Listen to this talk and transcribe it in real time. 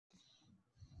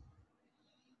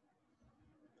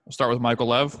We'll start with Michael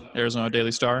Lev, Arizona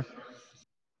Daily Star.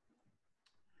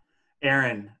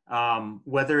 Aaron,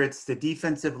 whether it's the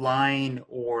defensive line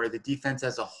or the defense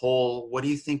as a whole, what do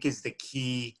you think is the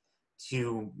key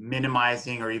to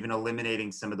minimizing or even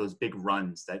eliminating some of those big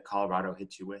runs that Colorado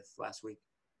hit you with last week?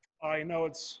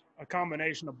 It's a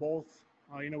combination of both.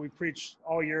 We preach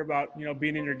all year about,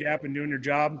 being in your gap and doing your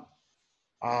job.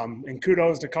 And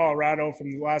kudos to Colorado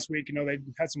from last week. They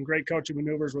had some great coaching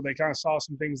maneuvers where they kind of saw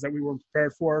some things that we weren't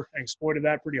prepared for and exploited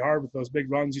that pretty hard with those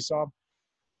big runs you saw.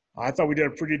 I thought we did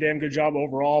a pretty damn good job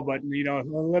overall, but,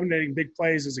 eliminating big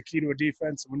plays is a key to a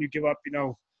defense. And when you give up,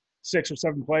 6 or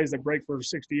 7 plays that break for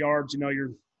 60 yards,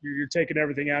 you're taking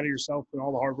everything out of yourself and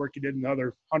all the hard work you did in the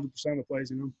other 100% of the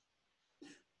plays,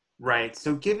 Right.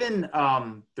 So given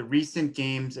the recent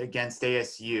games against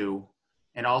ASU,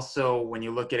 and also when you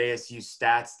look at ASU's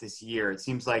stats this year, it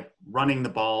seems like running the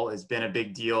ball has been a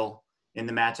big deal in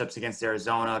the matchups against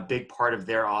Arizona, a big part of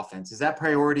their offense. Is that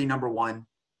priority number one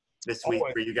this week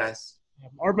for you guys?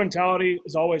 Our mentality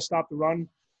is always stop the run.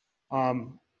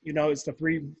 It's the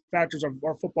 3 factors of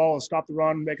our football is stop the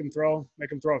run, make them throw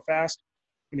it fast.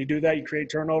 When you do that, you create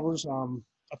turnovers.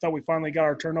 I thought we finally got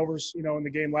our turnovers, in the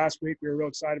game last week. We were real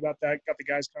excited about that. Got the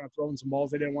guys kind of throwing some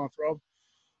balls they didn't want to throw.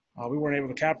 We weren't able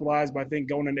to capitalize, but I think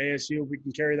going into ASU, if we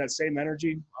can carry that same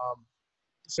energy,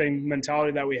 same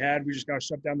mentality that we had. We just got to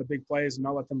shut down the big plays and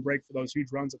not let them break for those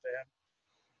huge runs that they had.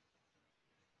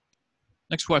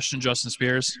 Next question, Justin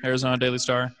Spears, Arizona Daily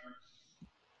Star.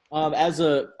 As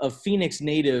a Phoenix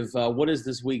native, what does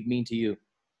this week mean to you?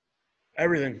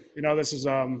 Everything. This is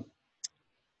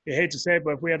you hate to say it,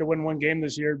 but if we had to win one game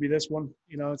this year, it'd be this one.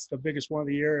 It's the biggest one of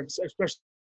the year, especially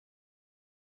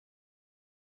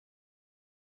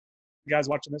guys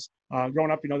watching this.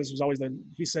 Growing up, this was always the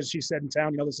he said, she said in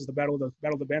town. This is the battle of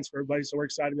the bands for everybody. So we're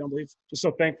excited beyond belief. Just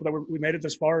so thankful that we made it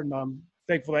this far, and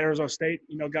thankful that Arizona State,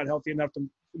 got healthy enough to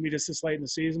meet us this late in the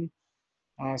season.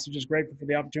 So just grateful for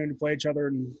the opportunity to play each other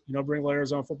and bring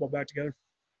Arizona football back together.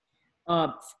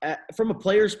 From a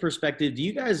player's perspective, do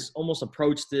you guys almost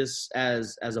approach this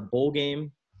as a bowl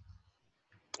game?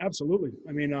 Absolutely.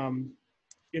 I mean,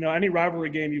 any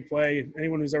rivalry game you play,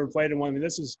 anyone who's ever played in one,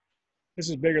 this is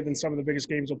bigger than some of the biggest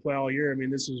games we'll play all year. I mean,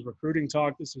 this is recruiting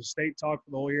talk. This is state talk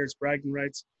for the whole year. It's bragging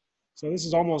rights. So this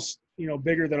is almost,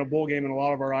 bigger than a bowl game in a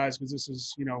lot of our eyes because this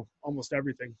is, almost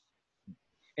everything.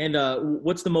 And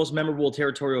what's the most memorable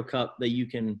Territorial Cup that you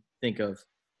can think of?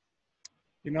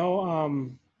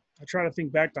 I try to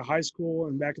think back to high school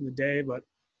and back in the day, but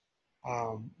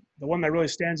the one that really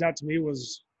stands out to me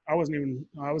was I was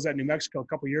at New Mexico a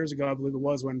couple years ago, I believe it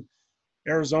was, when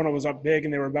Arizona was up big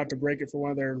and they were about to break it for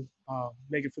one of their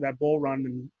make it for that bowl run,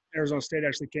 and Arizona State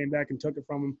actually came back and took it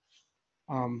from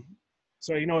them.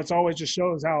 So it's always just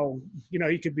shows how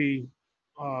you could be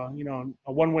a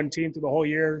one-win team through the whole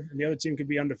year, and the other team could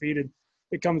be undefeated.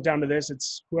 It comes down to this: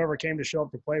 it's whoever came to show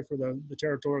up to play for the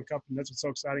Territorial Cup, and that's what's so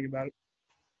exciting about it.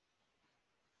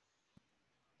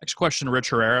 Next question, Rich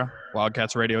Herrera,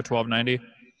 Wildcats Radio 1290.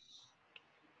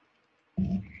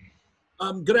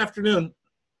 Good afternoon.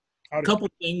 Howdy. A couple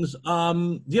of things.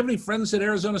 Do you have any friends at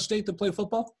Arizona State that play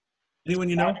football? Anyone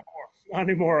you know? Not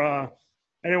anymore.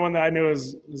 Anyone that I knew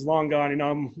is long gone.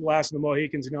 I'm last of the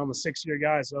Mohicans. I'm a 6-year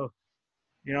guy, so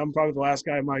I'm probably the last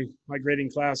guy in my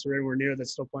grading class or anywhere near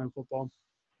that's still playing football.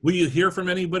 Will you hear from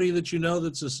anybody that you know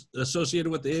that's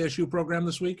associated with the ASU program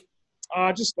this week?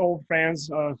 Just old fans.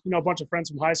 A bunch of friends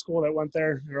from high school that went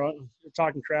there. They're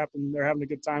talking crap and they're having a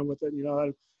good time with it.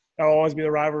 That'll always be the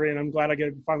rivalry, and I'm glad I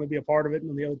get to finally be a part of it and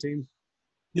on the other team.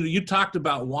 You talked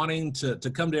about wanting to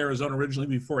come to Arizona originally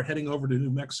before heading over to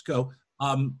New Mexico.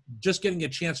 Just getting a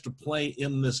chance to play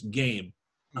in this game.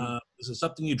 Is it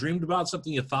something you dreamed about,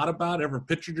 something you thought about, ever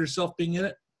pictured yourself being in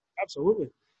it? Absolutely.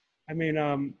 I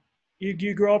mean,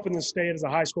 you grow up in the state as a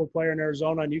high school player in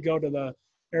Arizona, and you go to the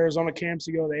Arizona camps,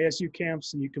 you go to the ASU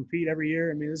camps, and you compete every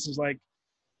year. I mean,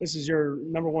 this is your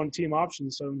number one team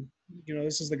option. So,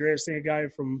 this is the greatest thing a guy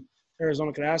from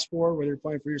Arizona could ask for, whether you're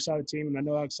playing for your side of the team. And I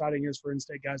know how exciting it is for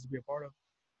in-state guys to be a part of.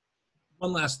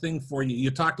 One last thing for you.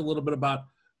 You talked a little bit about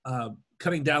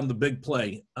cutting down the big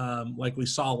play like we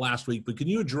saw last week, but can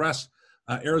you address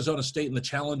Arizona State and the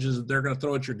challenges that they're going to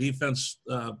throw at your defense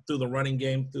through the running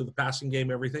game, through the passing game,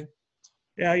 everything?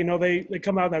 Yeah, they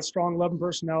come out of that strong 11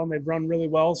 personnel, and they've run really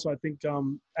well. So I think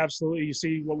absolutely you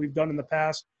see what we've done in the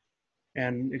past,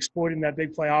 and exploiting that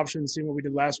big play option, seeing what we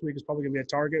did last week is probably going to be a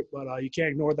target. But you can't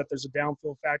ignore that there's a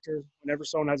downfield factor. Whenever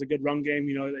someone has a good run game,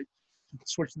 they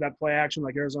switch to that play action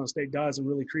like Arizona State does and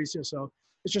really crease you. So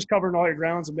it's just covering all your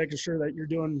grounds and making sure that you're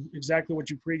doing exactly what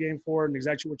you pregame for and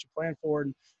exactly what you plan for,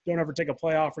 and don't ever take a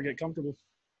play off or get comfortable.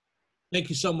 Thank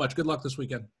you so much. Good luck this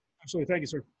weekend. Absolutely. Thank you,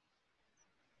 sir.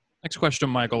 Next question,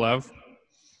 Michael Lev.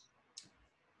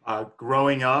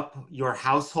 Growing up, your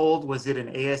household, was it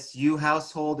an ASU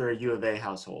household or a U of A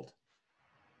household?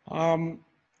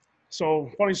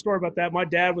 So funny story about that. My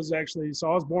dad was actually,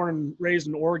 so I was born and raised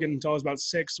in Oregon until I was about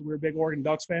 6. We were big Oregon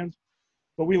Ducks fans,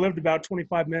 but we lived about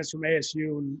 25 minutes from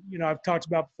ASU. And, you know, I've talked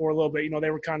about before a little bit, you know,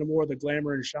 they were kind of more the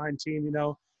glamour and shine team, you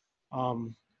know.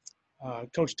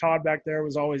 Coach Todd back there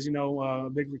was always, you know, a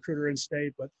big recruiter in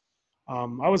state, but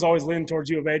I was always leaning towards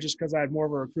U of A just because I had more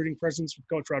of a recruiting presence with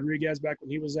Coach Rodriguez back when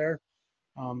he was there.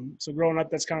 So growing up,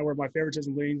 that's kind of where my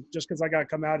favoritism leaned, just because I got to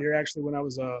come out here actually when I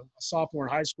was a sophomore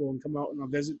in high school and come out on a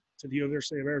visit to the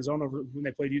University of Arizona when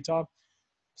they played Utah.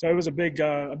 So it was a big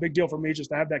deal for me just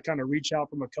to have that kind of reach out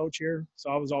from a coach here. So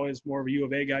I was always more of a U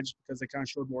of A guy just because they kind of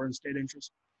showed more in-state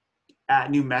interest. At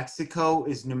New Mexico,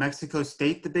 is New Mexico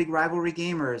State the big rivalry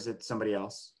game, or is it somebody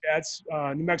else? Yeah, it's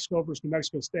New Mexico versus New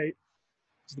Mexico State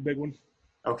is the big one.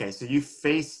 Okay, so you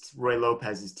faced Roy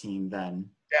Lopez's team then.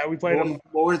 Yeah, we played them.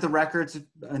 What were the records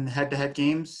in head-to-head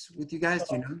games with you guys?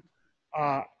 Do you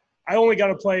know? I only got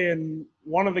to play in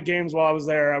one of the games while I was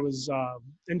there. I was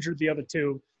injured the other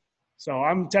 2. So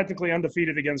I'm technically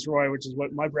undefeated against Roy, which is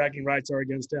what my bragging rights are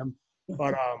against him.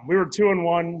 But we were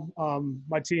 2-1,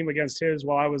 my team against his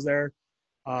while I was there.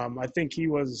 I think he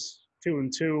was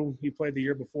 2-2. He played the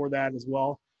year before that as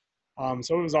well.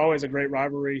 So it was always a great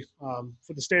rivalry.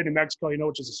 For the state of New Mexico, you know,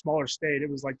 which is a smaller state, it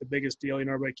was like the biggest deal. You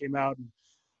know, everybody came out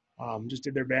and just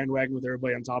did their bandwagon with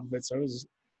everybody on top of it. So it was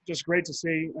just great to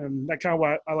see. And that kind of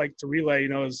what I like to relay, you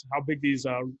know, is how big these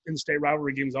in-state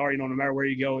rivalry games are. You know, no matter where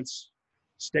you go, it's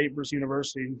state versus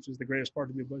university, which is the greatest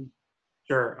part of the play.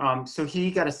 Sure. So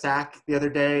he got a sack the other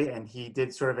day, and he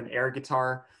did sort of an air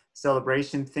guitar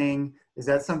celebration thing. Is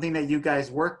that something that you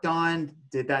guys worked on?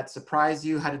 Did that surprise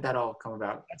you? How did that all come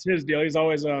about? That's his deal. He's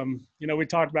always, you know, we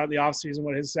talked about in the offseason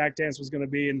what his sack dance was going to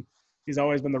be, and he's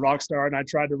always been the rock star. And I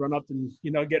tried to run up and,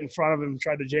 you know, get in front of him,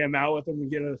 tried to jam out with him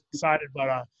and get excited. But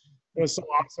it was so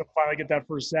awesome to finally get that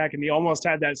first sack. And he almost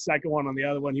had that second one on the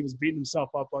other one. He was beating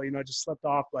himself up, you know, it just slipped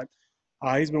off. But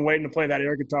he's been waiting to play that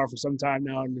air guitar for some time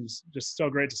now. And it's just so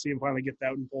great to see him finally get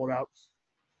that and pull it out.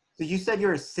 So you said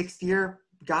you're a 6th-year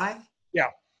guy? Yeah.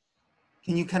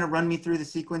 Can you kind of run me through the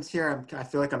sequence here? I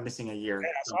feel like I'm missing a year. Yeah,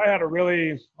 so I had a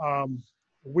really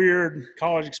weird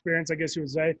college experience, I guess you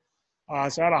would say.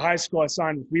 So out of high school, I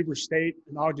signed with Weber State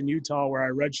in Ogden, Utah, where I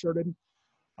redshirted.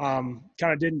 Kind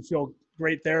of didn't feel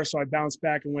great there, so I bounced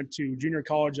back and went to junior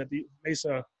college at the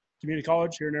Mesa Community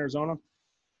College here in Arizona.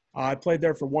 I played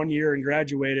there for 1 year and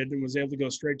graduated and was able to go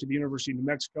straight to the University of New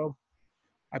Mexico.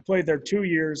 I played there 2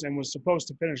 years and was supposed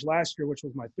to finish last year, which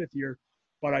was my 5th year,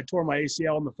 but I tore my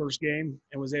ACL in the first game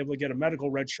and was able to get a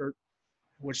medical redshirt,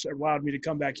 which allowed me to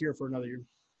come back here for another year.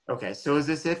 Okay, so is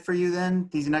this it for you then,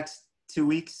 these next 2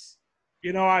 weeks?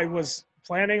 You know, I was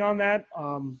planning on that,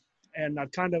 and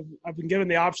I've been given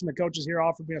the option. The coaches here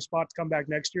offered me a spot to come back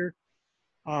next year,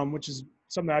 which is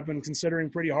something I've been considering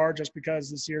pretty hard just because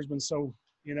this year's been so,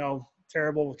 you know,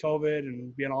 terrible with COVID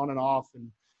and being on and off, and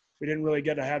we didn't really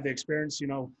get to have the experience, you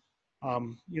know.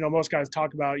 Most guys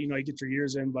talk about, you know, you get your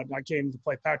years in, but I came to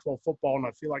play Pac-12 football, and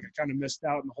I feel like I kind of missed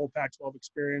out on the whole Pac-12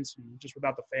 experience and just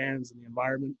without the fans and the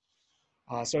environment.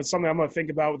 So it's something I'm going to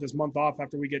think about with this month off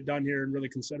after we get done here and really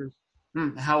consider.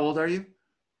 How old are you?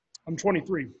 I'm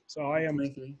 23, so I am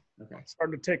 23. Okay.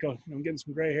 Starting to take I'm getting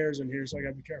some gray hairs in here, so I got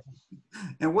to be careful.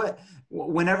 And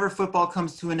whenever football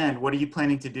comes to an end, what are you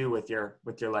planning to do with your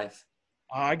life?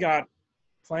 I got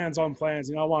plans on plans.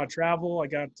 You know, I want to travel. I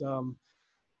got,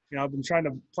 I've been trying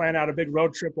to plan out a big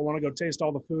road trip. I want to go taste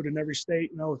all the food in every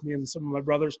state, you know, with me and some of my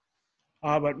brothers.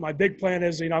 But my big plan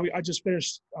is, you know,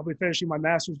 I'll be finishing my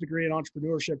master's degree in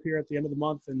entrepreneurship here at the end of the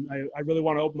month. And I really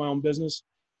want to open my own business.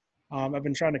 I've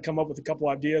been trying to come up with a couple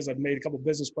ideas. I've made a couple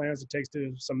business plans. It takes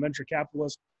to some venture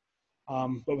capitalists.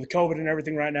 But with COVID and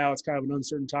everything right now, it's kind of an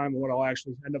uncertain time of what I'll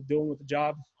actually end up doing with the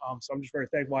job. So I'm just very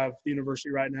thankful I have the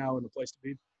university right now and a place to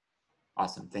be.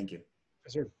 Awesome. Thank you.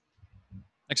 Yes, sir.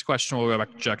 Next question, we'll go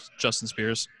back to Justin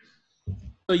Spears.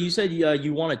 So you said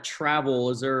you want to travel.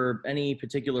 Is there any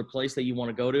particular place that you want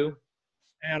to go to?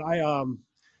 And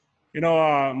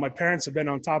my parents have been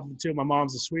on top of it too. My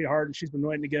mom's a sweetheart, and she's been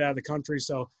waiting to get out of the country.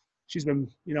 So she's been,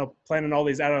 you know, planning all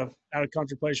these out of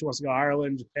country places. She wants to go to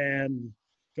Ireland, Japan,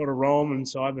 go to Rome. And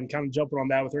so I've been kind of jumping on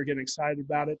that with her, getting excited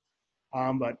about it.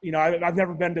 But, you know, I've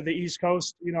never been to the East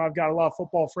Coast. You know, I've got a lot of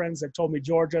football friends that told me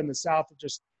Georgia and the South are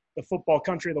just the football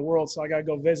country of the world. So I got to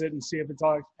go visit and see if it's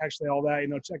actually all that, you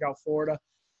know, check out Florida.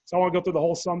 So I want to go through the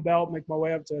whole Sun Belt, make my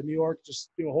way up to New York,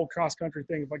 just do a whole cross-country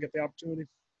thing if I get the opportunity.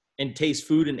 And taste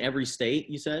food in every state,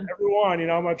 you said? Everyone, you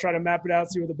know, I'm going to try to map it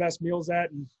out, see where the best meal's at.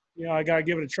 And, you know, I got to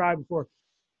give it a try before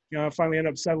I finally end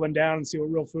up settling down and see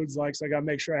what real food's like. So I got to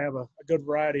make sure I have a good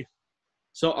variety.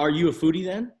 So are you a foodie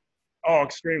then? Oh,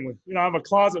 extremely. I'm a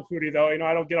closet foodie though.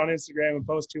 I don't get on Instagram and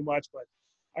post too much, but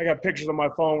I got pictures on my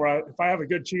phone where if I have a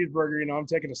good cheeseburger, I'm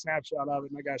taking a snapshot of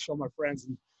it and I got to show my friends,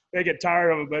 and they get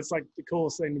tired of it, but it's like the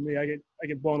coolest thing to me. I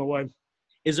get blown away.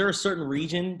 Is there a certain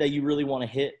region that you really want to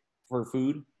hit for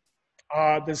food?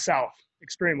 The South,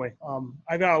 extremely.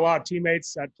 I've got a lot of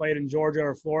teammates that played in Georgia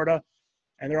or Florida,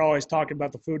 and they're always talking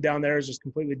about the food down there is just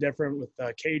completely different with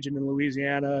Cajun in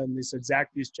Louisiana, and they said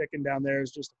Zaxby's chicken down there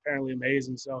is just apparently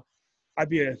amazing. So I'd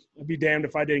be damned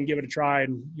if I didn't give it a try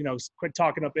and, quit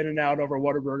talking up In-N-Out over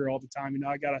Whataburger all the time.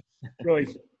 I got to really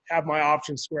have my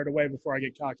options squared away before I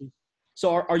get cocky.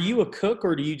 So are you a cook,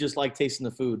 or do you just like tasting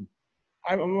the food?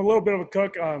 I'm a little bit of a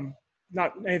cook,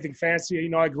 not anything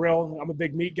fancy. I grill. I'm a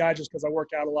big meat guy just because I work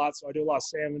out a lot, so I do a lot of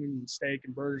salmon and steak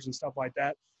and burgers and stuff like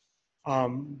that.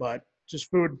 But just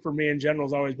food for me in general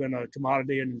has always been a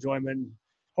commodity and enjoyment.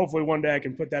 Hopefully one day I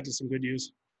can put that to some good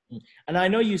use. And I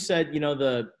know you said,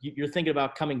 you're thinking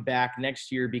about coming back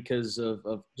next year because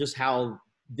of just how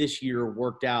this year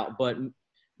worked out. But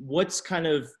what's kind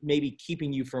of maybe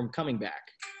keeping you from coming back?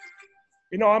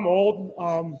 I'm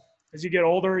old. As you get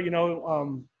older,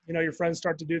 your friends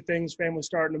start to do things, family's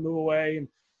starting to move away, and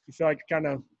you feel like you're kind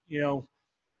of,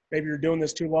 maybe you're doing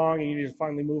this too long and you need to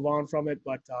finally move on from it.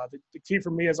 But the key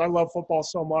for me is I love football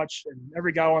so much, and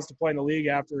every guy wants to play in the league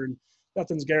after, and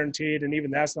nothing's guaranteed, and even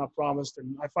that's not promised.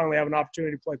 And I finally have an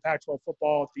opportunity to play Pac-12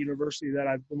 football at the university that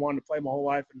I've been wanting to play my whole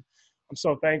life, and I'm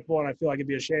so thankful, and I feel like it'd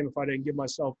be a shame if I didn't give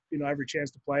myself, every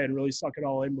chance to play and really suck it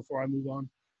all in before I move on.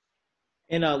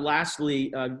 And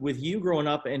lastly, with you growing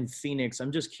up in Phoenix,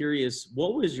 I'm just curious,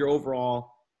 what was your overall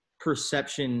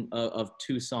perception of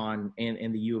Tucson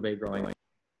and the U of A growing up?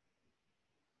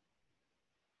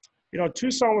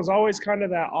 Tucson was always kind of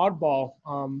that oddball.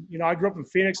 I grew up in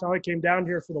Phoenix. I only came down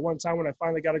here for the one time when I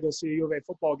finally got to go see a U of A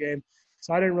football game.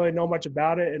 So I didn't really know much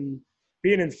about it. And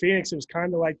being in Phoenix, it was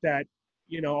kind of like that,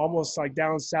 almost like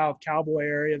down south cowboy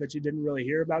area that you didn't really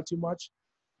hear about too much.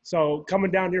 So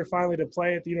coming down here finally to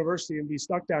play at the university and be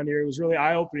stuck down here, it was really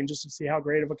eye-opening just to see how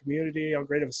great of a community, how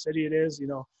great of a city it is.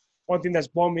 One thing that's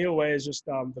blown me away is just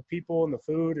the people and the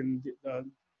food, and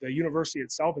the university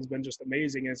itself has been just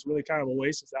amazing. And it's really kind of an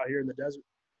oasis out here in the desert.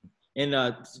 And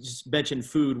just mention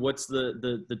food. What's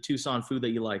the Tucson food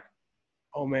that you like?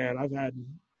 Oh man, I've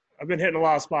been hitting a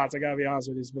lot of spots. I gotta be honest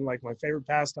with you. It's been like my favorite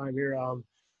pastime here.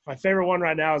 My favorite one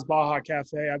right now is Baja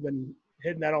Cafe. I've been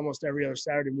hitting that almost every other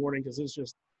Saturday morning because it's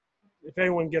just, if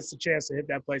anyone gets the chance to hit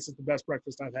that place, it's the best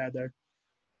breakfast I've had there.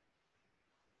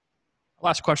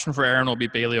 Last question for Aaron will be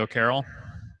Bailey O'Carroll.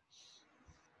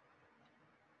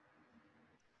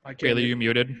 Bailey, you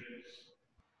muted.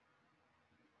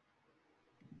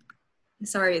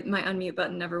 Sorry, my unmute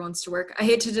button never wants to work. I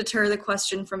hate to deter the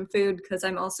question from food because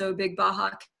I'm also a big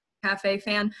Baja Cafe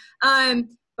fan,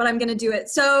 but I'm going to do it.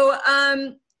 So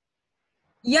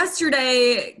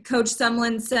yesterday, Coach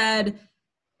Sumlin said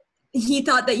he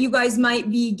thought that you guys might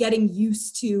be getting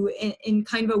used to, in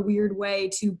kind of a weird way,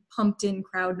 to pumped in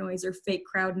crowd noise or fake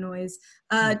crowd noise.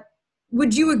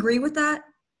 Would you agree with that?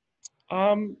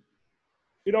 A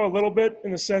little bit,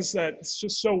 in the sense that it's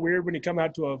just so weird when you come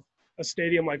out to a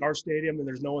stadium like our stadium and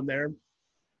there's no one there, and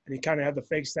you kind of have the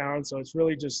fake sound. So it's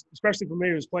really just, especially for me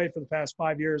who's played for the past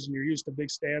 5 years and you're used to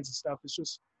big stands and stuff, it's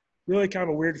just really kind of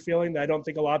a weird feeling that I don't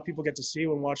think a lot of people get to see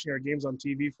when watching our games on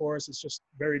TV for us. It's just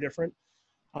very different.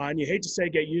 And you hate to say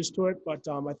get used to it, but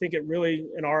I think it really,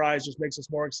 in our eyes, just makes us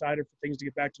more excited for things to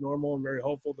get back to normal and very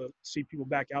hopeful to see people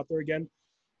back out there again.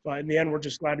 But in the end, we're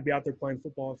just glad to be out there playing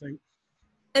football, I think.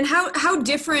 And how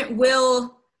different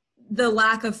will the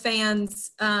lack of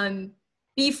fans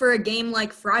be for a game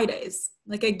like Fridays?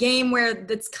 Like a game where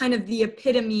that's kind of the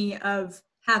epitome of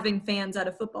having fans at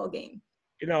a football game.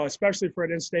 Especially for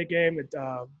an in-state game,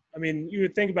 you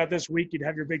would think about this week, you'd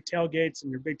have your big tailgates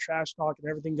and your big trash talk and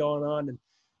everything going on, and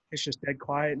it's just dead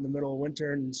quiet in the middle of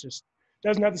winter, and it's just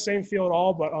doesn't have the same feel at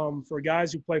all. But for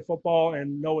guys who play football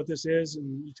and know what this is,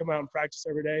 and you come out and practice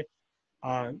every day,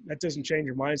 that doesn't change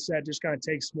your mindset. It just kind of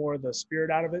takes more of the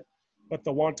spirit out of it. But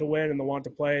the want to win and the want to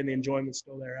play and the enjoyment's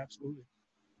still there, absolutely.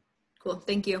 Cool.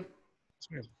 Thank you.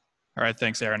 All right.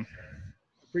 Thanks, Aaron.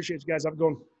 Appreciate you guys. Have a good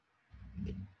one.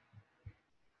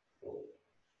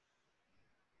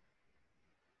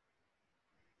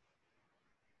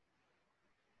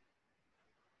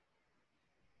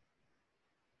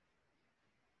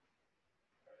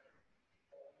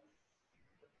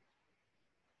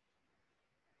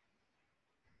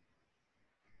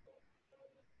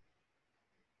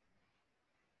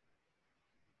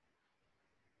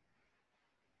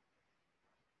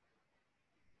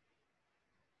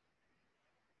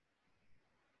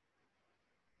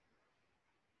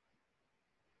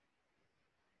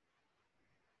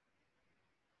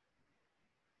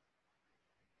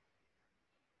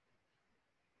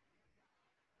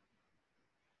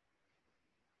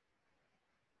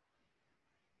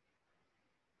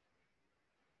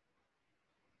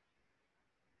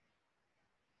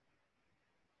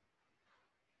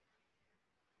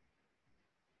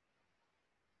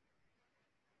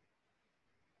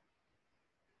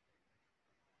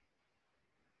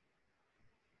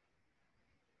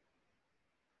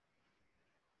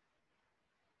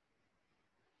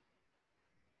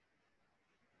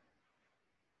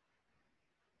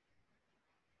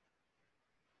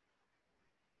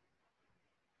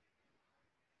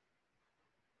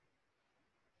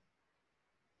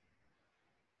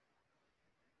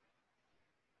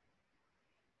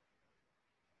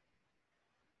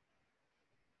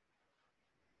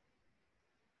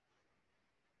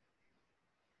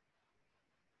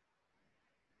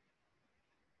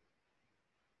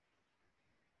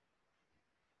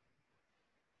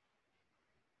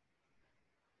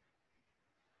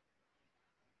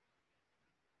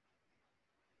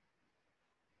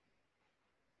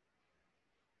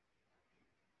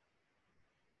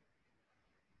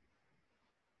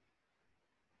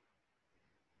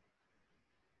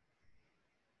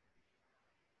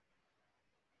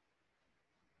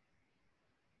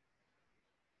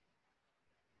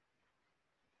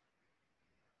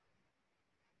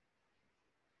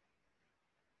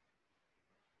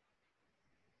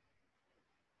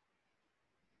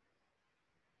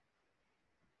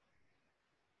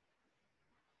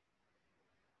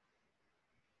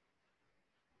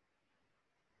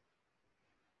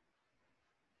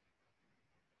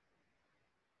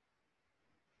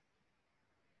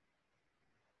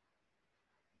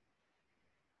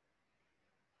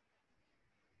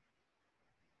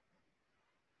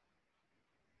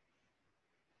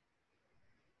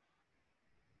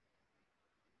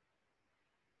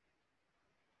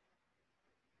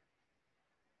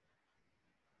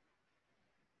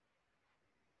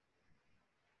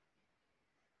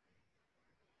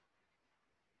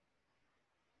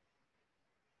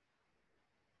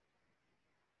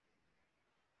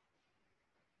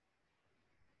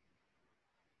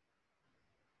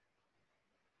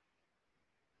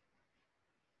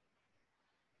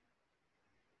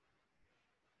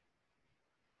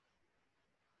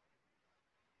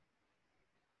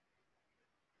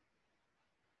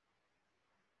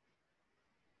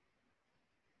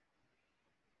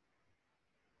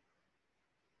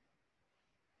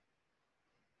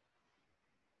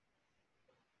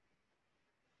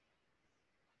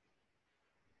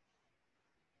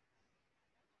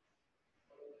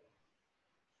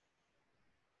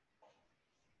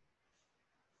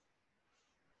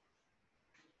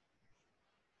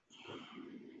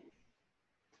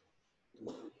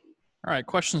 All right,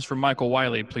 questions for Michael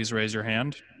Wiley. Please raise your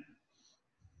hand.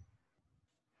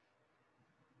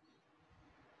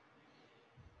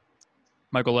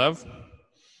 Michael Lev.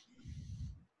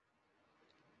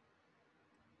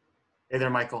 Hey there,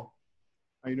 Michael.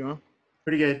 How you doing?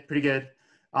 Pretty good, pretty good.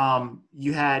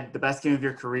 You had the best game of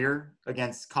your career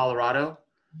against Colorado.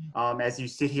 As you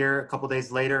sit here a couple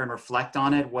days later and reflect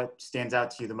on it, what stands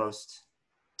out to you the most?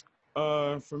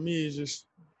 For me, it's just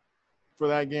for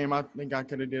that game, I think I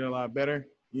could have did a lot better.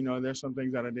 You know, there's some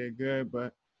things that I did good,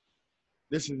 but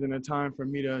this isn't a time for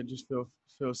me to just feel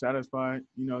satisfied.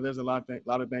 You know, there's a lot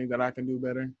of things that I can do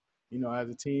better. You know, as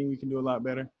a team, we can do a lot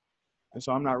better. And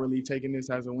so I'm not really taking this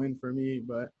as a win for me,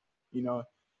 but, you know,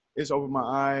 it's opened my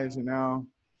eyes, and now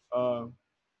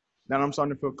I'm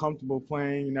starting to feel comfortable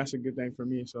playing, and that's a good thing for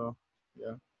me. So,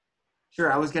 yeah.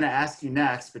 Sure. I was going to ask you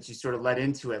next, but you sort of led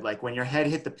into it. Like when your head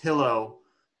hit the pillow,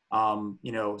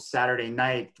 you know, Saturday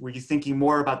night, were you thinking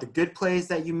more about the good plays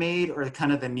that you made or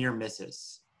kind of the near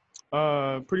misses?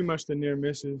 Pretty much the near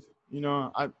misses. You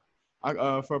know,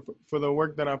 for the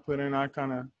work that I put in, I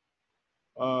kind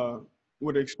of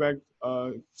would expect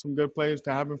some good plays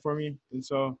to happen for me, and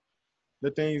so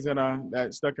the things that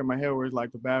stuck in my head was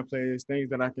like the bad plays, things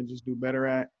that I can just do better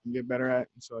at and get better at.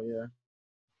 And so, yeah.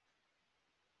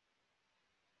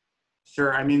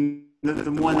 Sure. I mean,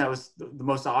 the one that was the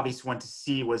most obvious one to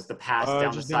see was the pass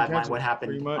down the sideline. What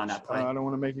happened on that play? I don't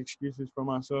want to make excuses for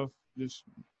myself. Just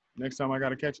next time I got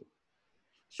to catch it.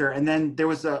 Sure. And then there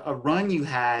was a run you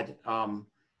had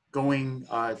going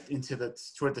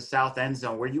toward the south end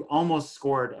zone where you almost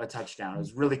scored a touchdown. It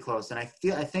was really close. And I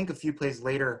think a few plays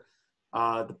later,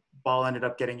 the ball ended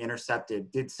up getting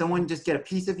intercepted. Did someone just get a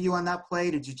piece of you on that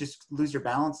play? Did you just lose your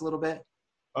balance a little bit?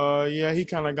 Yeah, he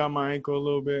kind of got my ankle a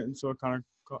little bit, and so it kind of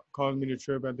caused me to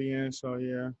trip at the end. So,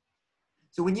 yeah.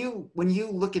 So when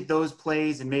you look at those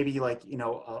plays and maybe like, you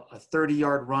know, a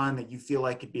 30-yard run that you feel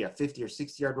like could be a 50 or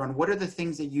 60-yard run, what are the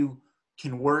things that you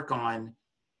can work on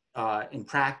in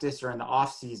practice or in the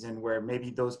off season where maybe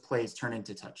those plays turn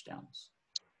into touchdowns?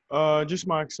 Just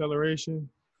my acceleration,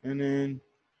 and then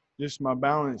just my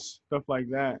balance, stuff like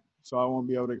that. So I won't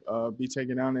be able to be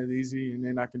taken down as easy, and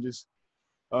then I can just,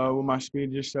 with my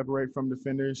speed, just separate from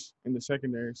defenders in the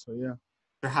secondary. So, yeah.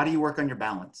 So how do you work on your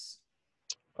balance?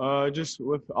 Just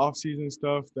with off-season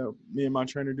stuff that me and my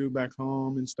trainer do back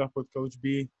home and stuff with Coach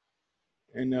B.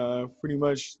 And pretty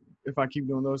much if I keep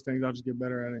doing those things, I'll just get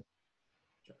better at it.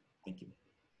 Sure. Thank you.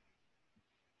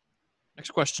 Next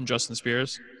question, Justin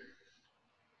Spears.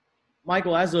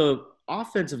 Michael, as a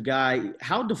offensive guy,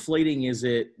 how deflating is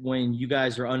it when you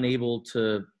guys are unable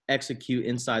to execute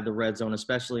inside the red zone,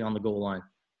 especially on the goal line?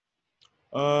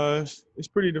 It's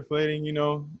pretty deflating, you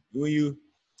know,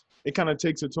 it kind of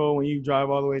takes a toll when you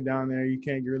drive all the way down there. You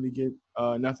can't really get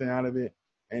nothing out of it.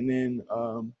 And then,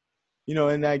 you know,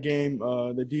 in that game,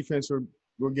 the defense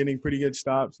were getting pretty good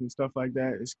stops and stuff like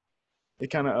that. It's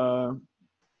kind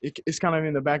of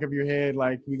in the back of your head,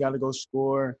 like we got to go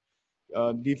score.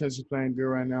 Defense is playing good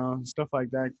right now. Stuff like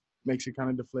that makes it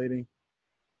kind of deflating.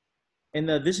 And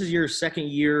this is your second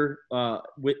year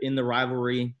in the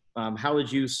rivalry. How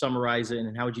would you summarize it,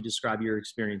 and how would you describe your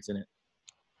experience in it?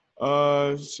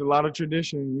 It's a lot of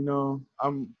tradition, you know.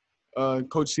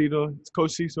 Coach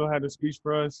Cecil had a speech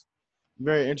for us,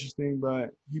 very interesting,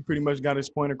 but he pretty much got his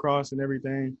point across and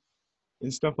everything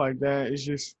and stuff like that. It's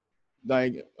just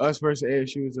like us versus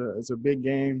ASU is a big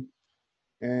game,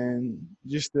 and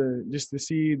just to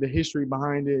see the history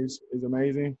behind it is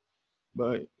amazing.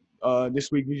 But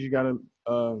this week we just gotta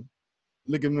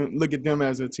look at them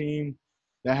as a team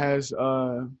that has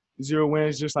 0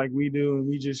 wins just like we do, and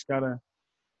we just gotta.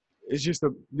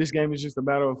 This game is just a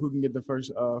battle of who can get the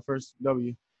first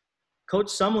W. Coach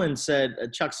Sumlin said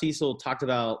Chuck Cecil talked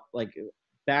about like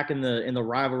back in the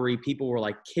rivalry, people were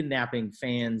like kidnapping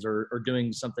fans or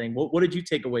doing something. What did you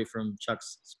take away from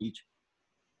Chuck's speech?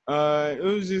 It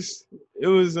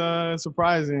was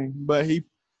surprising, but he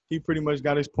pretty much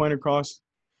got his point across,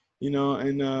 you know.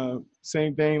 And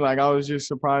same thing, like I was just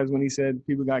surprised when he said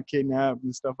people got kidnapped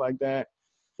and stuff like that.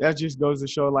 That just goes to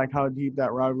show like how deep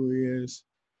that rivalry is.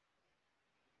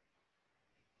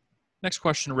 Next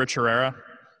question, Rich Herrera.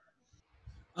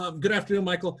 Good afternoon,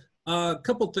 Michael. A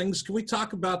couple things. Can we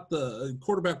talk about the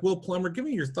quarterback, Will Plummer? Give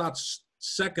me your thoughts,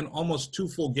 second, almost 2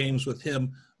 full games with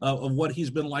him, of what he's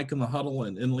been like in the huddle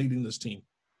and leading this team.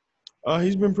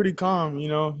 He's been pretty calm. You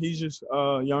know, he's just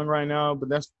young right now, but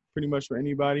that's pretty much for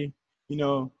anybody. You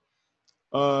know,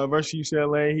 versus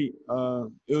UCLA,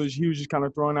 he was just kind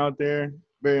of thrown out there.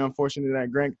 Very unfortunate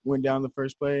that Grant went down the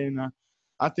first play, and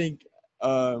I think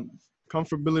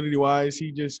comfortability-wise,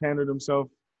 he just handled himself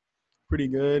pretty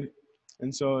good.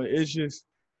 And so it's just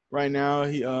right now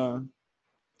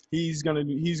he's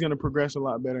gonna progress a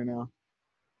lot better now.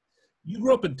 You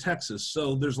grew up in Texas,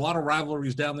 so there's a lot of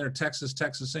rivalries down there. Texas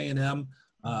A&M,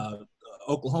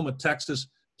 Oklahoma, Texas,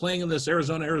 playing in this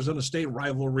Arizona State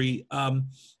rivalry.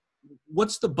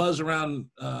 What's the buzz around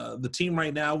the team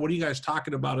right now? What are you guys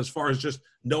talking about as far as just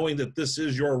knowing that this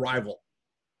is your rival?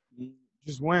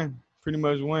 Just win, pretty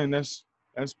much win. That's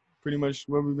pretty much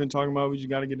what we've been talking about. We just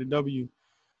got to get a W.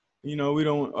 You know,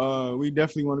 we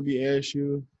definitely want to be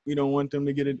ASU. We don't want them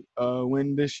to get a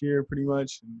win this year, pretty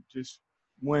much, and just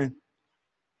win.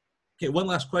 Okay, one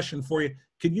last question for you.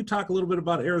 Could you talk a little bit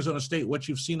about Arizona State, what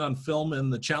you've seen on film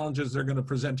and the challenges they're going to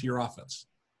present to your offense?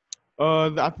 I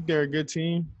think they're a good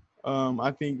team.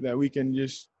 I think that we can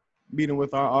just beat them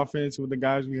with our offense, with the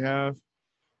guys we have,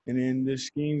 and then the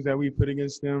schemes that we put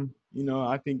against them. You know,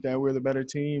 I think that we're the better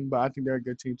team, but I think they're a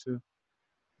good team too.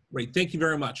 Great. Thank you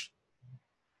very much.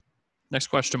 Next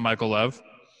question, Michael Lev.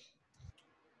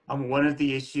 One of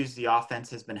the issues the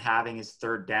offense has been having is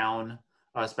third down,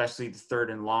 especially the third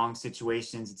and long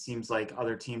situations. It seems like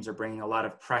other teams are bringing a lot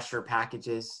of pressure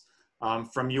packages.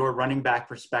 From your running back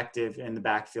perspective in the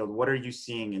backfield, what are you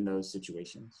seeing in those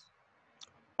situations?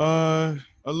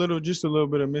 Just a little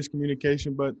bit of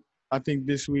miscommunication, but I think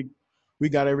this week we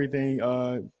got everything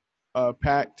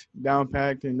packed,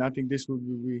 and I think this week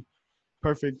will be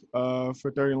perfect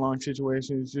for third and long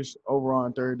situations, just overall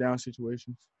on third down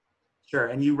situations. Sure.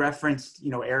 And you referenced,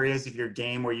 areas of your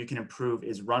game where you can improve.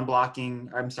 Is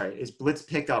blitz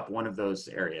pickup one of those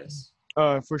areas?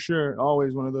 For sure.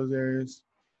 Always one of those areas.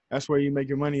 That's where you make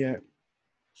your money at.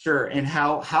 Sure. And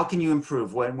how can you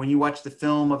improve? When you watch the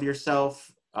film of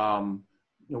yourself,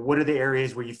 what are the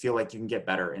areas where you feel like you can get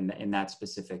better in that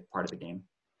specific part of the game?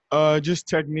 Just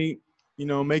technique,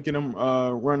 making them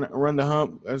run the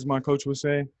hump, as my coach would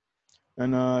say.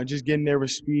 And just getting there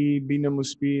with speed, beating them with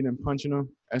speed and punching them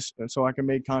so I can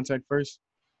make contact first.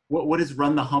 What does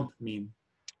run the hump mean?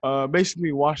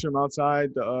 Basically wash them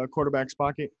outside the quarterback's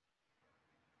pocket.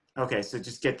 Okay, so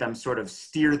just get them, sort of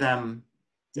steer them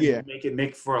to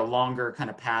make for a longer kind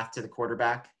of path to the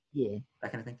quarterback. Yeah.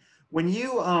 That kind of thing. When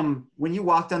you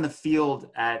walked on the field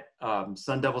at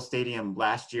Sun Devil Stadium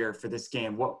last year for this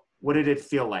game, what did it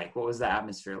feel like? What was the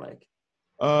atmosphere like?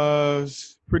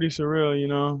 It's pretty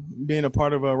surreal, being a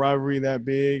part of a rivalry that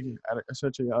big at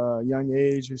such a young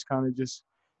age is kind of just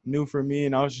new for me,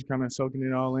 and I was just kind of soaking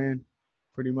it all in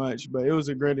pretty much. But it was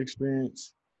a great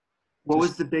experience. What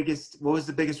was the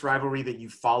biggest rivalry that you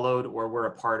followed or were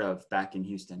a part of back in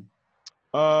Houston?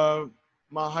 My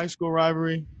high school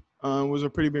rivalry was a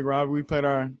pretty big rivalry. We played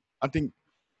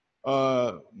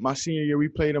my senior year, we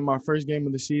played in my first game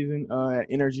of the season at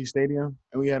Energy Stadium,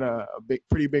 and we had a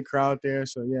pretty big crowd there.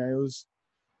 So yeah,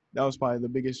 that was probably the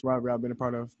biggest rivalry I've been a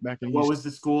part of back in Houston. What was the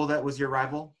school that was your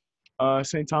rival?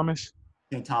 St. Thomas.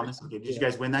 St. Thomas. Okay. Did you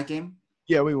guys win that game?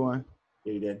 Yeah, we won.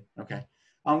 Yeah, you did. Okay.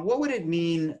 What would it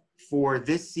mean for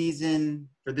this season,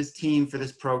 for this team, for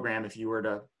this program, if you were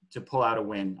to pull out a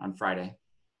win on Friday?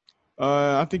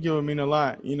 I think it would mean a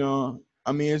lot.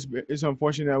 I mean, it's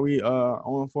unfortunate that we are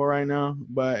 0-4 right now,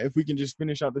 but if we can just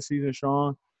finish out the season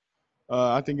strong,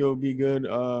 I think it would be good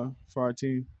for our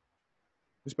team,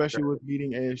 especially with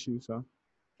beating ASU. So.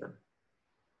 Sure.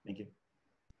 Thank you.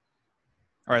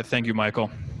 All right. Thank you, Michael.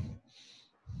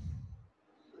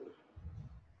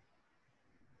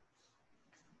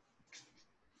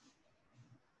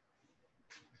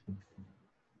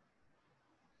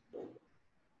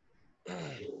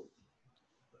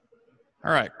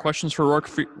 All right. Questions for Rourke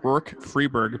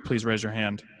Freeburg, please raise your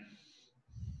hand.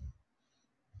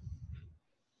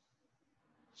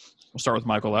 We'll start with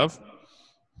Michael Lev.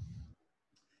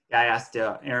 Yeah, I asked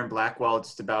Aaron Blackwell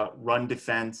just about run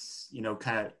defense,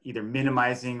 kind of either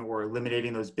minimizing or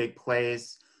eliminating those big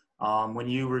plays. When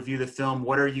you review the film,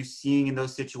 what are you seeing in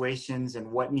those situations,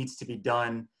 and what needs to be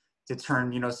done to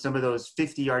turn, some of those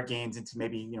 50-yard gains into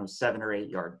maybe, 7 or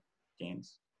 8-yard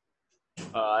gains?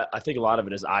 I think a lot of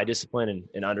it is eye discipline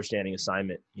and understanding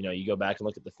assignment. You go back and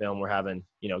look at the film, we're having,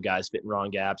 guys fitting wrong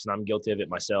gaps, and I'm guilty of it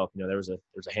myself. There's a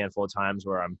handful of times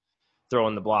where I'm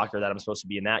throwing the blocker that I'm supposed to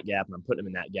be in that gap, and I'm putting him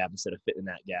in that gap instead of fitting in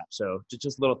that gap. So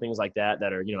just little things like that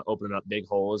are, opening up big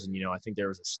holes. And, I think there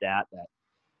was a stat that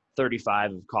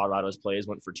 35 of Colorado's plays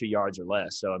went for 2 yards or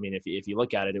less. So, I mean, if you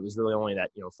look at it, it was really only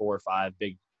that, 4 or 5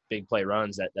 big play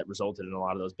runs that resulted in a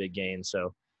lot of those big gains.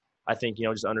 So I think,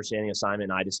 just understanding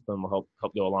assignment and eye discipline will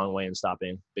help go a long way in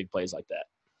stopping big plays like that.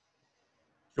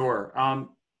 Sure.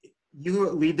 You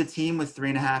lead the team with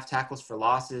 3.5 tackles for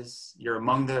losses. You're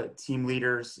among the team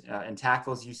leaders in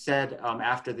tackles. You said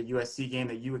after the USC game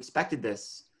that you expected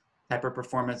this type of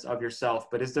performance of yourself,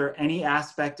 but is there any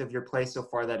aspect of your play so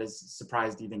far that has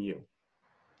surprised even you?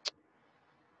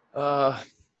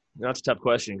 That's a tough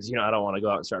question because, I don't want to go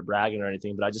out and start bragging or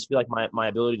anything, but I just feel like my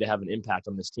ability to have an impact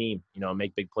on this team,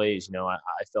 make big plays. I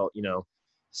felt,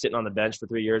 sitting on the bench for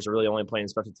 3 years or really only playing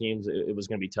special teams, it was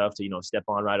going to be tough to, step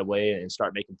on right away and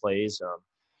start making plays.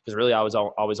 Because really I was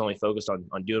always only focused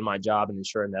on doing my job and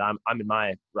ensuring that I'm in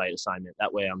my right assignment.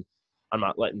 That way I'm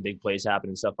not letting big plays happen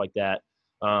and stuff like that.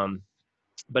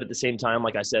 But at the same time,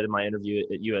 like I said in my interview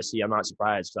at USC, I'm not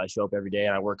surprised because I show up every day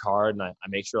and I work hard and I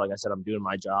make sure, like I said, I'm doing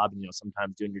my job. And,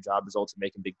 sometimes doing your job results in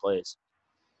making big plays.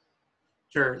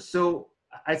 Sure. So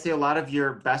I'd say a lot of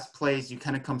your best plays, you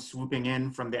kind of come swooping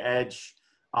in from the edge.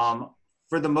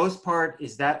 For the most part,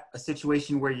 is that a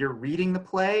situation where you're reading the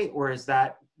play, or is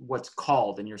that what's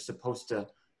called and you're supposed to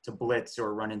blitz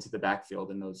or run into the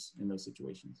backfield in those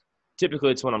situations?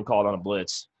 Typically it's when I'm called on a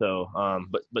blitz. So,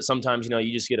 but sometimes,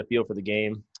 you just get a feel for the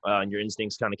game, and your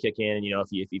instincts kind of kick in. And,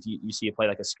 if you see a play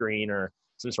like a screen or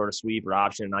some sort of sweep or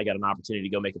option, and I got an opportunity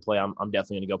to go make a play, I'm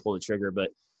definitely going to go pull the trigger. But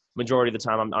majority of the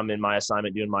time I'm in my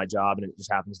assignment doing my job, and it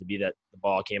just happens to be that the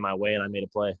ball came my way and I made a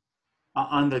play.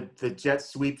 On the jet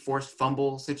sweep forced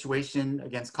fumble situation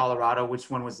against Colorado, which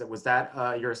one was that? Was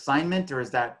that your assignment, or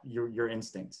is that your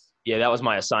instincts? Yeah, that was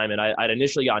my assignment. I'd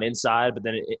initially gone inside, but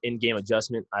then in game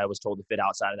adjustment, I was told to fit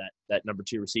outside of that number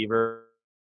 2 receiver.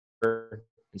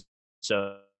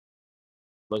 So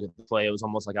look at the play, it was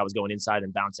almost like I was going inside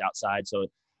and bounce outside. So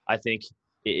I think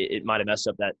it might have messed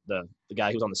up that the guy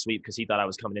who was on the sweep because he thought I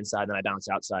was coming inside, and then I bounced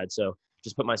outside. So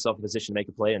just put myself in position to make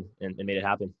a play and made it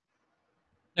happen.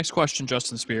 Next question,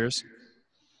 Justin Spears.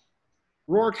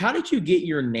 Rourke, how did you get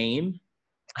your name?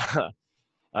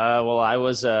 Well, I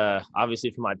was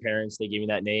obviously from my parents. They gave me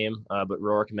that name, but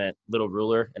Rourke meant little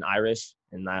ruler in Irish,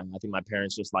 and I think my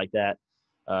parents just liked that.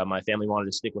 My family wanted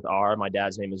to stick with R. My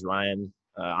dad's name is Ryan.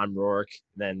 I'm Rourke.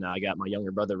 Then I got my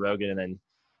younger brother Rogan, and then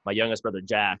my youngest brother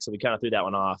Jack. So we kind of threw that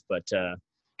one off, but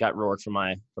got Rourke from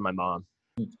my mom.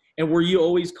 And were you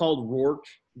always called Rourke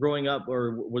growing up,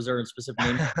 or was there a specific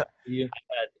name for you?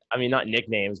 Not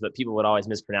nicknames, but people would always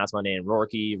mispronounce my name: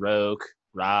 Rourke, Roke,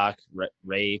 Rock,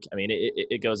 Rake.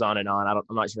 It goes on and on.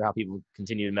 I'm not sure how people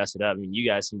continue to mess it up. You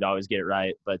guys seem to always get it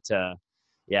right, but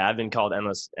yeah, I've been called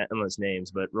endless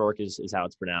names, but Rourke is how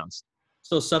it's pronounced.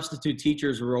 So substitute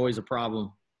teachers were always a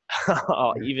problem.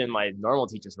 Oh, even my normal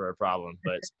teachers were a problem,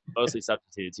 but mostly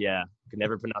substitutes. Yeah, could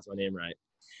never pronounce my name right.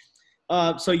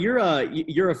 So you're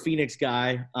a Phoenix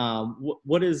guy.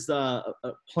 What is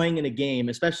playing in a game,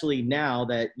 especially now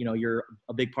that you're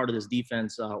a big part of this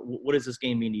defense? What does this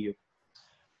game mean to you?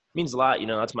 It means a lot.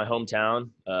 That's my hometown.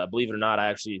 Believe it or not,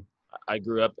 I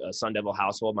grew up a Sun Devil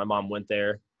household. My mom went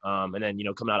there, and then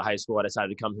coming out of high school, I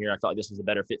decided to come here. I felt like this was a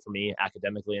better fit for me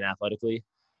academically and athletically.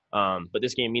 But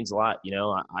this game means a lot.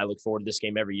 I look forward to this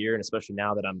game every year, and especially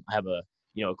now that I have a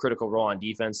critical role on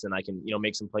defense, and I can,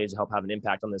 make some plays to help have an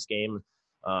impact on this game.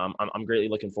 I'm greatly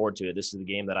looking forward to it. This is the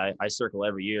game that I circle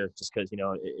every year just because,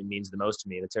 it means the most to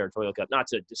me, the Territorial Cup. Not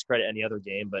to discredit any other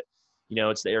game, but,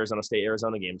 it's the Arizona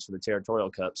State-Arizona games for the Territorial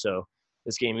Cup. So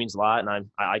this game means a lot, and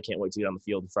I can't wait to get on the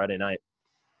field Friday night.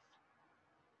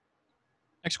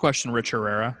 Next question, Rich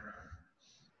Herrera.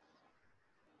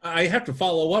 I have to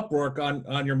follow up, Rourke,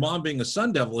 on your mom being a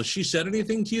Sun Devil. Has she said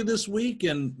anything to you this week?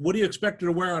 And what do you expect her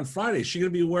to wear on Friday? Is she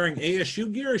going to be wearing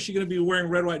ASU gear, or is she going to be wearing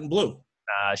red, white, and blue?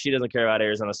 She doesn't care about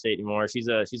Arizona State anymore. She's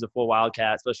a full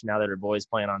Wildcat, especially now that her boys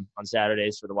playing on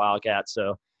Saturdays for the Wildcats.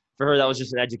 So for her, that was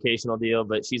just an educational deal.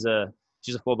 But she's a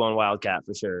full-blown Wildcat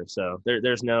for sure. So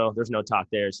there's no talk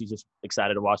there. She's just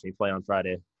excited to watch me play on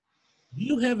Friday. Do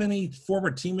you have any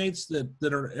former teammates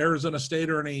that are Arizona State,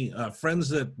 or any friends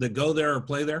that go there or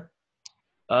play there?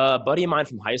 A buddy of mine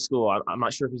from high school, I'm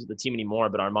not sure if he's at the team anymore,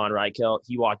 but Armand Reichelt,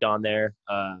 he walked on there.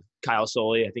 Kyle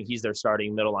Soley, I think he's their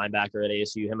starting middle linebacker at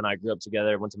ASU. Him and I grew up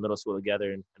together, went to middle school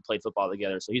together, and played football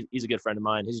together. So he's a good friend of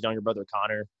mine. His younger brother,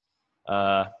 Connor.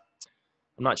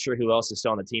 I'm not sure who else is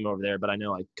still on the team over there, but I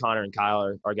know Connor and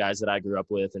Kyle are guys that I grew up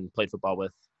with and played football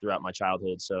with throughout my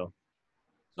childhood. So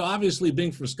obviously,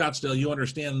 being from Scottsdale, you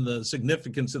understand the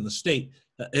significance in the state.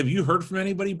 Have you heard from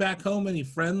anybody back home, any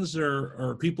friends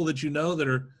or people that you know that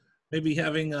are maybe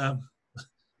having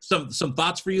some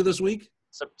thoughts for you this week?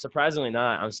 Surprisingly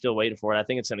not. I'm still waiting for it. I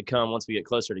think it's going to come once we get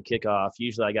closer to kickoff.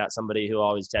 Usually I got somebody who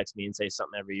always texts me and say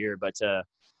something every year, but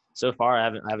so far I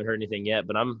haven't heard anything yet,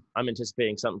 but I'm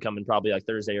anticipating something coming probably like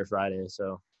Thursday or Friday.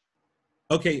 So.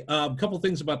 Okay. A couple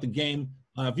things about the game.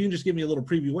 If you can just give me a little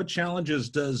preview, what challenges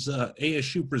does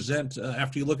ASU present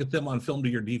after you look at them on film to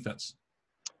your defense?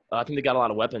 I think they got a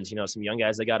lot of weapons. Some young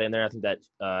guys they got in there. I think that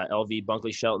LV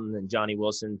Bunkley Shelton and Johnny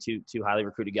Wilson, two highly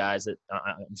recruited guys that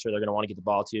I'm sure they're going to want to get the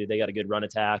ball to. They got a good run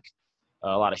attack,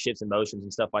 a lot of shifts and motions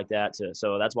and stuff like that.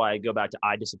 So that's why I go back to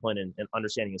eye discipline and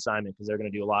understanding assignment, because they're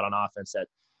going to do a lot on offense that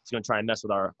it's going to try and mess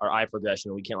with our eye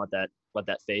progression. We can't let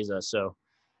that phase us. So,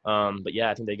 but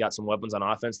yeah, I think they got some weapons on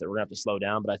offense that we're going to have to slow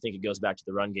down. But I think it goes back to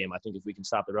the run game. I think if we can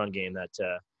stop the run game,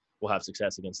 that we'll have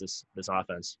success against this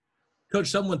offense. Coach,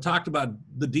 someone talked about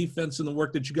the defense and the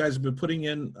work that you guys have been putting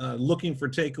in, looking for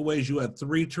takeaways. You had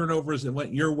 3 turnovers that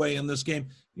went your way in this game.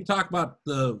 Can you talk about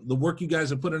the work you guys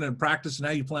have put in practice and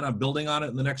how you plan on building on it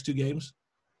in the next 2 games?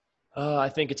 I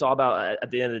think it's all about, at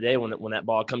the end of the day, when that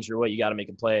ball comes your way, you got to make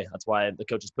a play. That's why the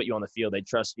coaches put you on the field. They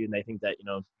trust you, and they think that,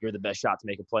 you're the best shot to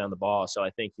make a play on the ball. So I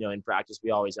think, in practice,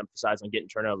 we always emphasize on getting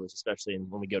turnovers, especially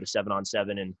when we go to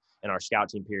 7-on-7 and our scout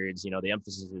team periods. The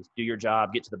emphasis is do your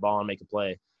job, get to the ball, and make a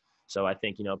play. So I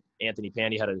think, Anthony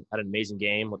Pandy had an amazing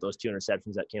game with those 2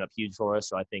 interceptions that came up huge for us.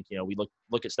 So I think, we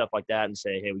look at stuff like that and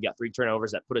say, hey, we got 3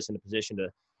 turnovers that put us in a position to,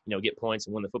 get points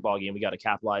and win the football game. We got to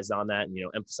capitalize on that and,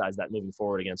 emphasize that moving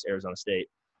forward against Arizona State.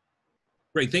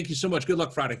 Great. Thank you so much. Good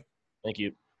luck Friday. Thank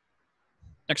you.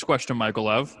 Next question, Michael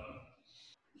Lev.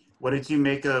 What did you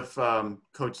make of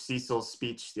Coach Cecil's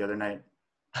speech the other night?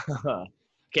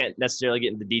 Can't necessarily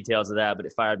get into the details of that, but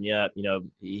it fired me up.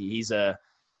 He's a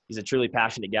truly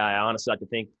passionate guy. I honestly like to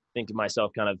think of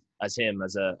myself kind of as him,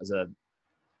 as a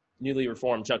newly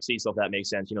reformed Chuck Cecil, if that makes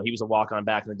sense. He was a walk-on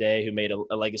back in the day who made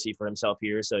a legacy for himself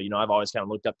here. So, I've always kind of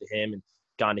looked up to him and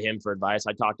gone to him for advice.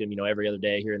 I talk to him, every other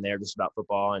day here and there just about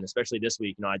football. And especially this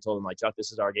week, I told him, like, Chuck,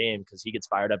 this is our game, because he gets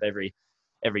fired up every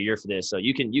year for this. So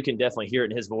you can definitely hear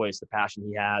it in his voice, the passion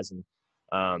he has. And,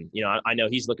 I know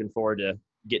he's looking forward to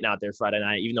getting out there Friday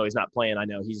night. Even though he's not playing, I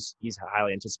know he's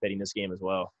highly anticipating this game as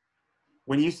well.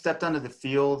 When you stepped onto the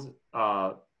field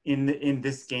in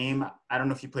this game, I don't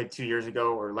know if you played 2 years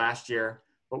ago or last year,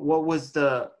 but what was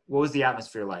the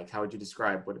atmosphere like? How would you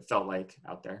describe what it felt like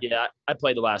out there? Yeah, I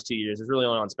played the last 2 years. It was really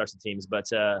only on special teams, but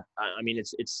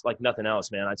it's like nothing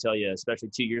else, man. I tell you, especially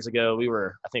 2 years ago, we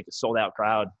were, I think, a sold out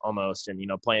crowd almost, and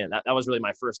playing that was really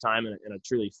my first time in a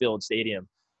truly filled stadium.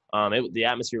 The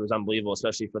atmosphere was unbelievable,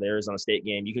 especially for the Arizona State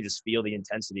game. You can just feel the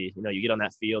intensity. You get on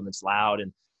that field and it's loud,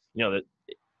 and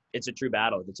it's a true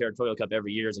battle. The Territorial Cup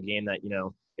every year is a game that,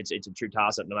 it's a true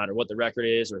toss-up no matter what the record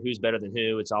is or who's better than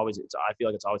who. I feel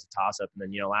like it's always a toss-up.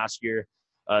 And then, last year,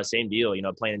 same deal,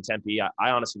 playing in Tempe. I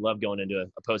honestly love going into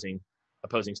opposing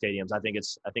stadiums. I think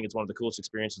it's one of the coolest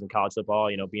experiences in college football,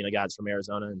 being a guy that's from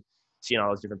Arizona and seeing all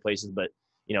those different places. But,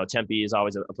 Tempe is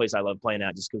always a place I love playing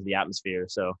at just because of the atmosphere.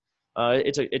 So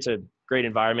it's a great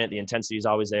environment. The intensity is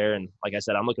always there. And like I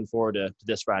said, I'm looking forward to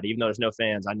this Friday. Even though there's no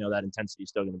fans, I know that intensity is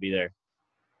still going to be there.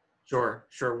 Sure.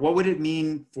 What would it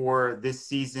mean for this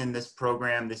season, this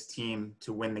program, this team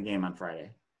to win the game on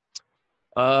Friday?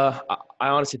 I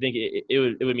honestly think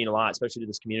it would mean a lot, especially to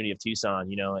this community of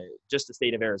Tucson. Just the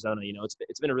state of Arizona.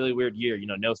 It's been a really weird year.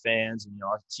 No fans, and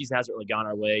our season hasn't really gone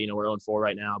our way. We're 0-4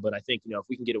 right now, but I think if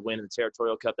we can get a win in the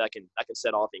Territorial Cup, that can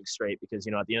set all things straight, because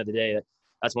at the end of the day,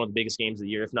 that's one of the biggest games of the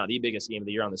year, if not the biggest game of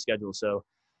the year on the schedule. So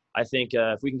I think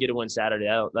if we can get a win Saturday,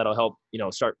 that'll help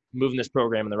start moving this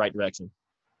program in the right direction.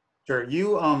 Sure.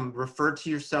 You referred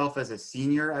to yourself as a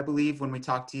senior, I believe, when we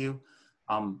talked to you.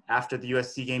 After the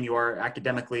USC game, you are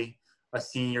academically a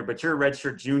senior, but you're a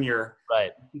redshirt junior.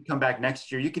 Right. You come back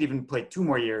next year. You could even play 2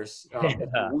 more years if you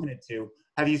wanted to.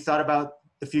 Have you thought about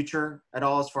the future at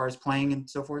all as far as playing and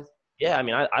so forth? Yeah,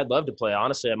 I'd love to play.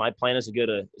 Honestly, my plan is to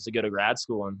go to grad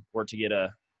school and work to get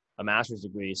a master's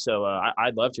degree. So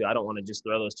I'd love to. I don't want to just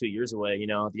throw those 2 years away.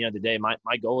 At the end of the day,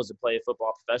 my goal is to play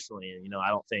football professionally. And, I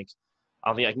don't think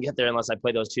I can get there unless I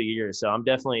play those 2 years. So I'm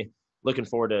definitely looking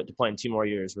forward to playing 2 more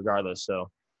years regardless. So.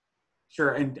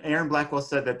 Sure. And Aaron Blackwell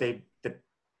said that they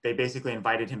basically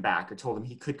invited him back or told him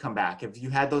he could come back. Have you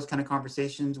had those kind of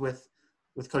conversations with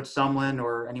Coach Sumlin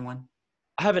or anyone?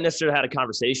 I haven't necessarily had a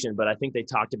conversation, but I think they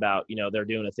talked about, they're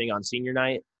doing a thing on senior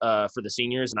night for the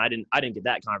seniors, and I didn't get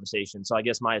that conversation. So I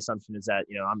guess my assumption is that,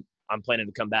 I'm planning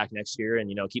to come back next year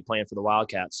and, keep playing for the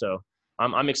Wildcats. So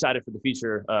I'm excited for the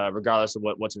future, regardless of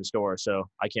what's in store. So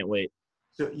I can't wait.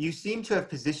 So you seem to have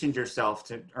positioned yourself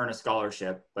to earn a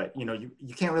scholarship, but you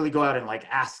can't really go out and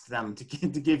ask them to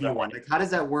give you one. How does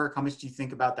that work? How much do you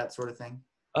think about that sort of thing?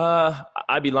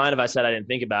 I'd be lying if I said I didn't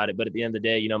think about it, but at the end of the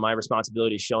day, my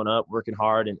responsibility is showing up, working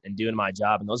hard, and doing my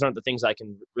job. And those aren't the things I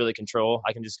can really control.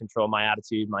 I can just control my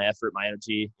attitude, my effort, my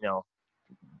energy,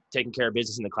 taking care of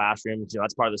business in the classroom.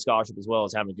 That's part of the scholarship as well,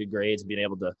 as having good grades and being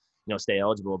able to, stay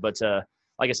eligible. But,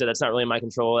 like I said, that's not really in my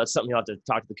control. That's something you'll have to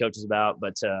talk to the coaches about.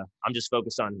 But I'm just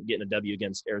focused on getting a W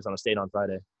against Arizona State on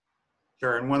Friday.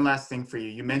 Sure. And one last thing for you.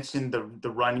 You mentioned the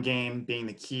run game being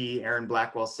the key. Aaron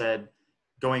Blackwell said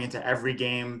going into every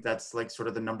game, that's like sort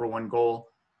of the number one goal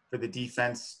for the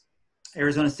defense.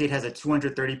 Arizona State has a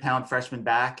 230-pound freshman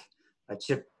back,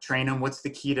 Chip Trainum. What's the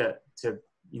key to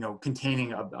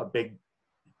containing a big,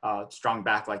 strong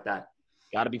back like that?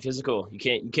 Got to be physical. You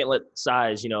can't let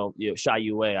size, shy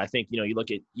you away. I think, you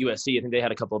look at USC, I think they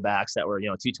had a couple of backs that were,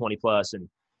 220 plus. And,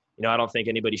 I don't think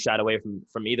anybody shied away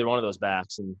from either one of those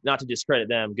backs. And not to discredit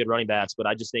them, good running backs, but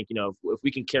I just think, if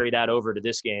we can carry that over to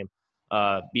this game,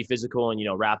 be physical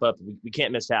and, wrap up, we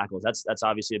can't miss tackles. That's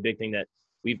obviously a big thing that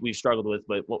we've struggled with.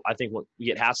 But I think when we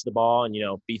get half of the ball and,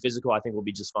 be physical, I think we'll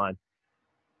be just fine.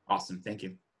 Awesome. Thank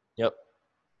you. Yep.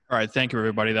 All right. Thank you,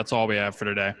 everybody. That's all we have for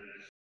today.